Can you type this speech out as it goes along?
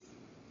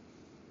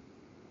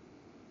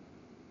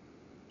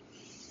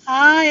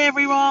Hi,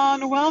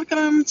 everyone.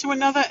 Welcome to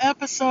another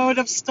episode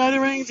of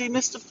Stuttering,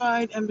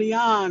 Demystified, and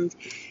Beyond.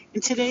 In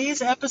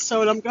today's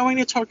episode, I'm going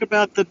to talk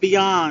about the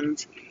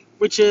beyond,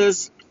 which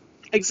is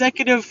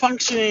executive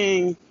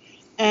functioning.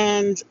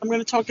 And I'm going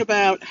to talk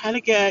about how to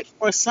get,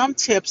 or some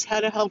tips, how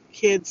to help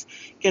kids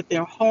get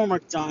their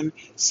homework done.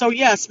 So,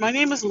 yes, my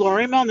name is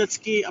Lori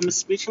Melnitsky. I'm a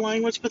speech and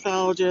language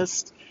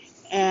pathologist.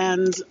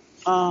 And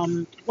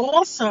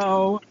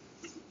also,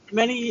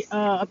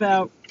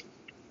 about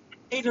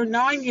 8 or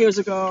 9 years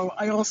ago,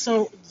 I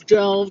also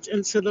delved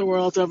into the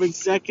world of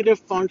executive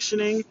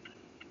functioning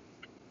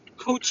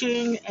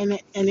coaching and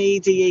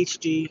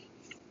ADHD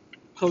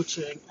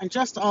coaching. And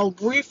just I'll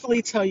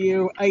briefly tell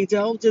you, I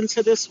delved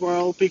into this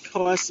world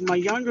because my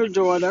younger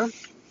daughter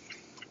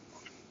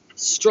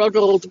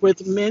struggled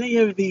with many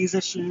of these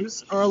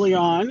issues early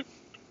on,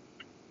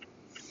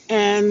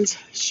 and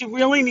she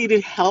really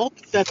needed help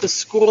that the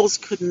schools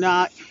could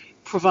not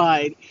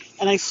provide.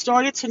 And I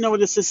started to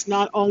notice this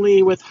not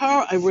only with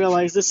her, I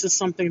realized this is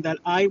something that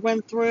I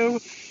went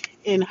through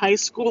in high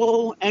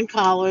school and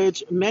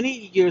college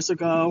many years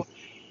ago.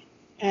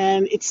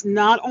 And it's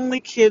not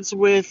only kids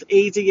with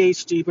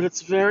ADHD, but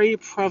it's very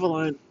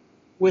prevalent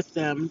with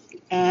them.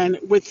 And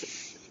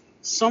with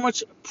so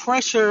much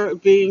pressure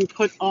being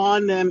put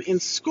on them in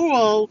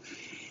school,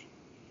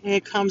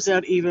 it comes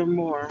out even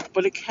more.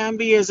 But it can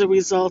be as a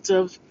result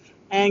of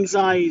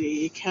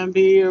anxiety, it can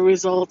be a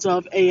result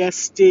of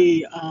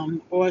ASD,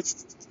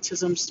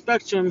 autism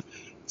spectrum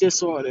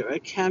disorder,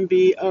 it can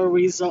be a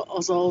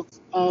result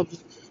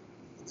of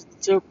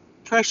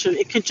depression.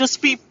 It can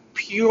just be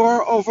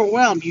pure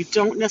overwhelm. You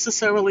don't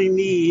necessarily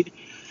need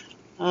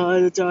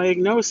the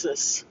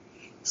diagnosis.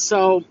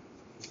 So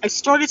I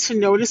started to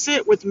notice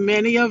it with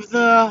many of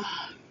the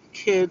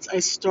kids I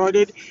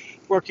started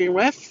working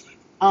with.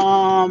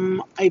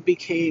 I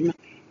became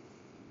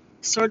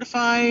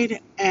certified,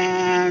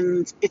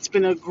 and it's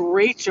been a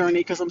great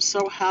journey because I'm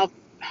so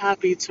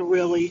happy to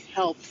really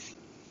help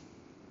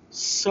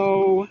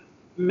so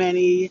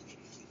many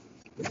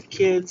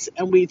kids,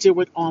 and we do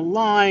it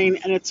online,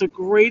 and it's a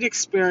great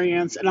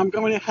experience. And I'm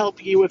going to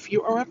help you if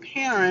you are a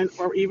parent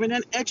or even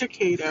an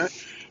educator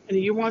and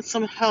you want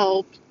some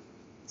help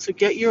to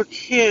get your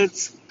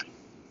kids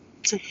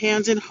to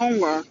hand in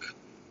homework,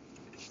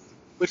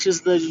 which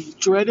is the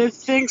dreaded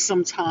thing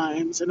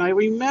sometimes. And I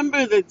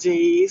remember the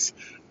days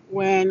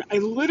when I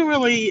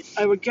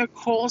would get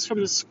calls from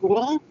the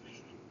school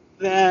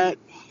that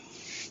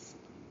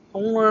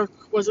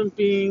homework wasn't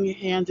being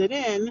handed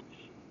in,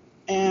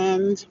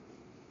 and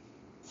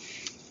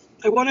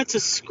I wanted to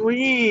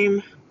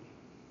scream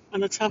on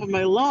the top of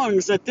my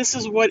lungs that this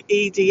is what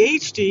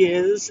ADHD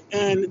is,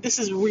 and this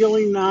is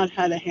really not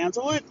how to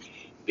handle it,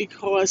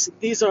 because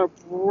these are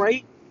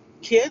bright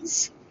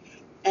kids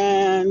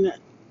and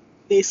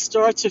they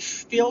start to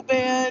feel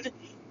bad.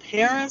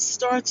 Parents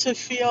start to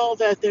feel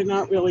that they're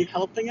not really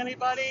helping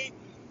anybody,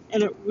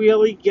 and it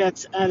really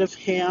gets out of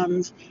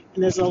hand,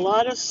 and there's a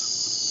lot of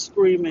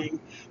screaming.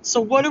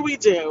 So, what do we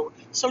do?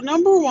 So,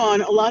 number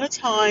one, a lot of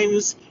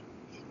times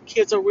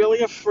kids are really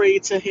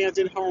afraid to hand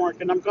in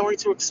homework, and I'm going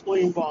to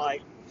explain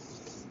why.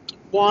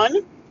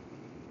 One,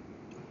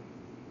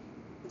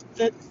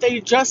 that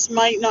they just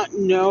might not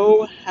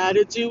know how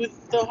to do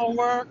the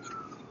homework.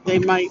 They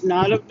might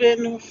not have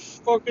been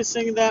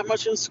focusing that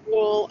much in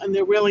school, and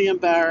they're really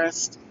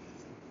embarrassed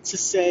to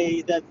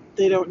say that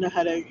they don't know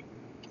how to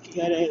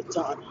get it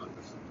done.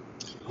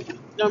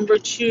 Number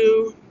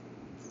two,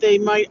 they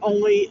might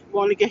only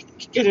want to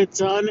get it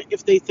done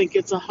if they think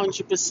it's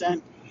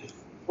 100%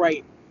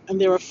 right, and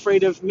they're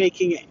afraid of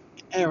making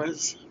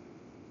errors.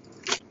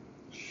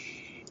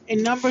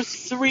 And number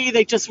three,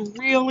 they just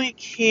really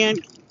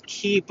can't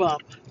keep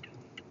up.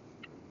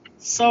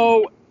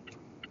 So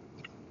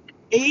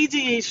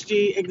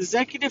ADHD,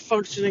 executive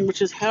functioning,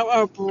 which is how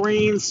our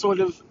brain sort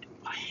of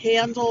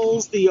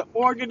handles the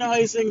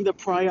organizing, the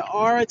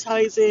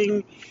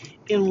prioritizing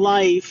in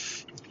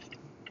life,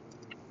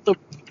 the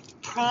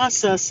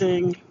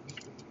processing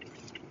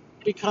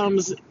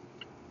becomes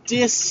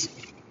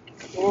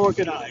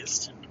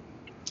disorganized.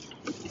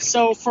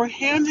 So for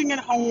handing in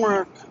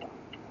homework,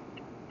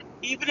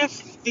 even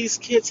if these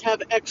kids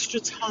have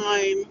extra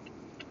time,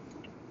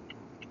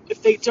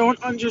 if they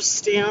don't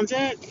understand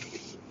it,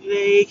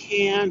 they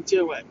can't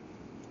do it.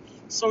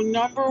 So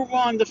number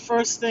one, the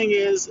first thing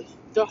is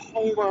the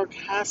homework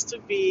has to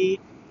be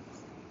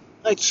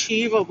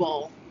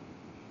achievable.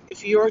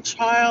 If your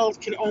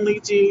child can only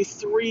do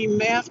 3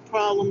 math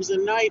problems a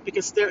night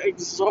because they're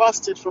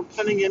exhausted from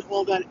putting in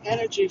all that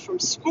energy from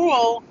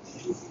school,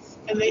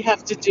 and they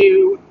have to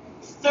do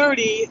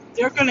 30,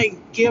 they're going to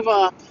give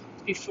up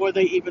before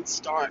they even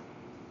start.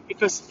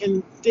 Because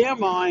in their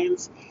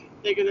minds,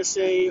 they're going to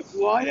say,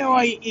 why do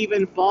I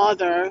even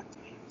bother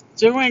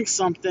doing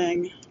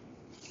something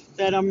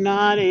that I'm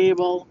not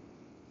able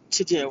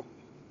to do?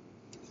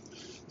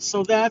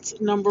 So that's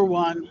number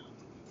one.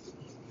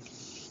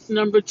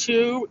 Number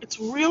two, it's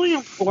really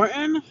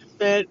important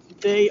that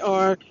they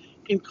are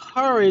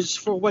encouraged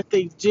for what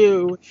they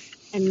do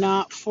and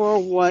not for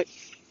what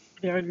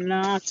They're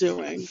not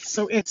doing.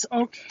 So it's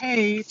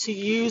okay to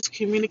use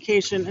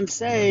communication and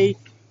say,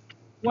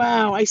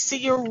 wow, I see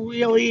you're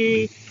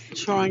really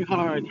trying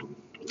hard.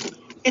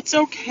 It's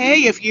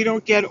okay if you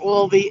don't get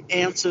all the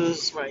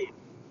answers right.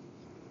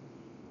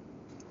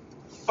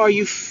 Are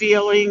you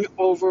feeling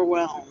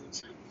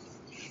overwhelmed?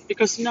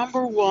 Because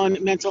number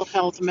one, mental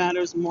health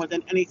matters more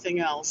than anything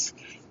else.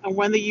 And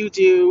whether you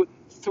do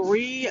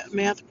 3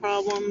 math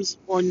problems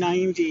or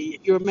 90,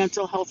 your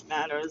mental health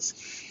matters.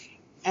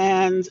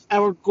 And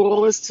our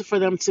goal is for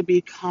them to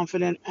be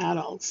confident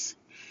adults.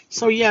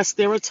 So, yes,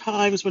 there are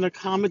times when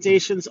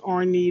accommodations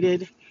are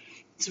needed.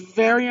 It's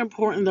very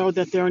important, though,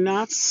 that they're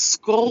not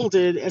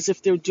scolded as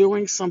if they're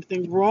doing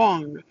something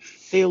wrong.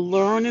 They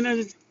learn in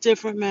a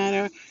different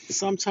manner.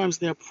 Sometimes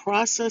their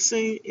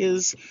processing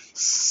is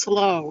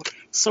slow.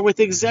 So, with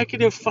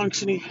executive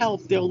functioning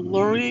help, they're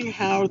learning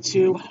how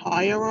to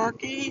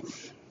hierarchy,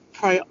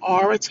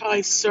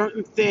 prioritize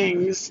certain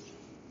things,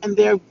 and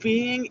they're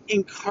being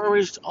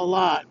encouraged a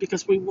lot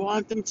because we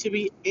want them to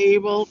be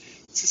able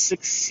to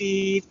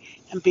succeed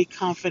and be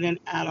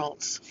confident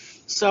adults.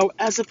 So,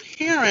 as a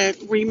parent,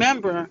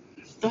 remember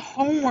the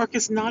homework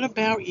is not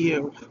about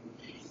you.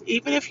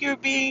 Even if you're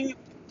being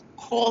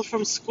called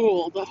from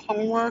school, the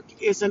homework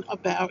isn't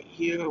about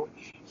you,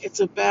 it's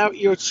about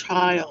your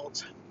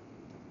child.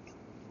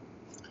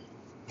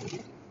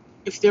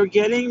 If they're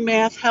getting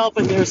math help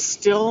and they're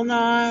still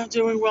not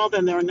doing well,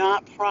 then they're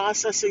not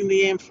processing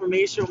the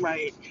information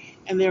right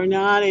and they're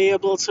not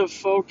able to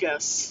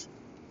focus.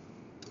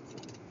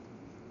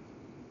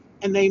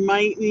 And they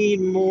might need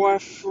more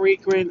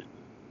frequent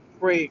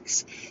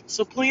breaks.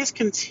 So please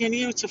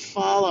continue to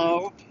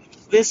follow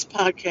this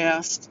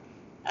podcast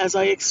as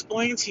I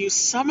explain to you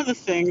some of the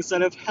things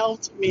that have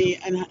helped me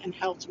and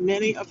helped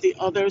many of the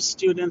other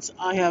students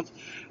I have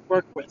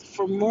worked with.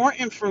 For more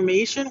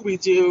information, we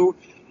do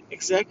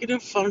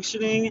executive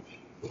functioning,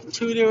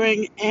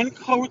 tutoring, and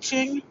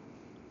coaching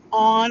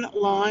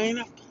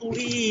online.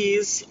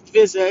 Please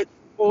visit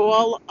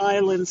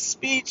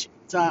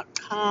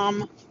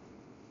allislandspeech.com.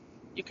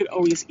 You could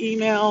always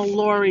email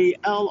Lori,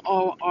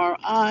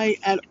 Lori,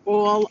 at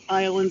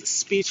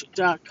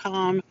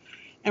allislandspeech.com.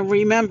 And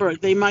remember,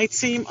 they might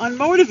seem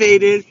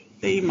unmotivated,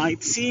 they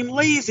might seem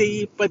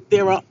lazy, but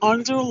there are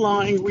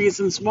underlying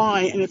reasons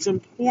why, and it's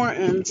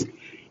important.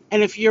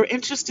 And if you're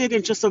interested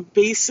in just a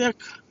basic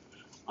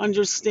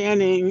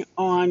understanding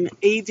on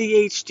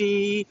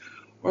ADHD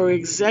or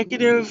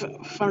executive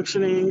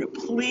functioning,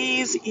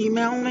 please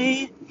email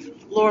me,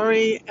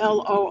 Lori,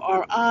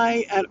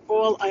 Lori, at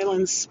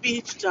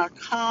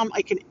allislandspeech.com.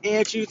 I can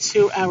add you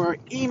to our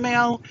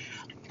email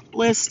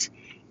list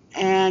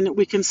and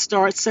we can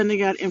start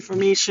sending out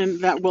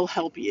information that will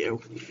help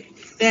you.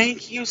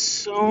 Thank you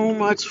so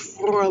much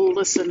for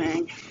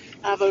listening.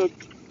 Have a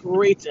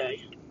great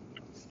day.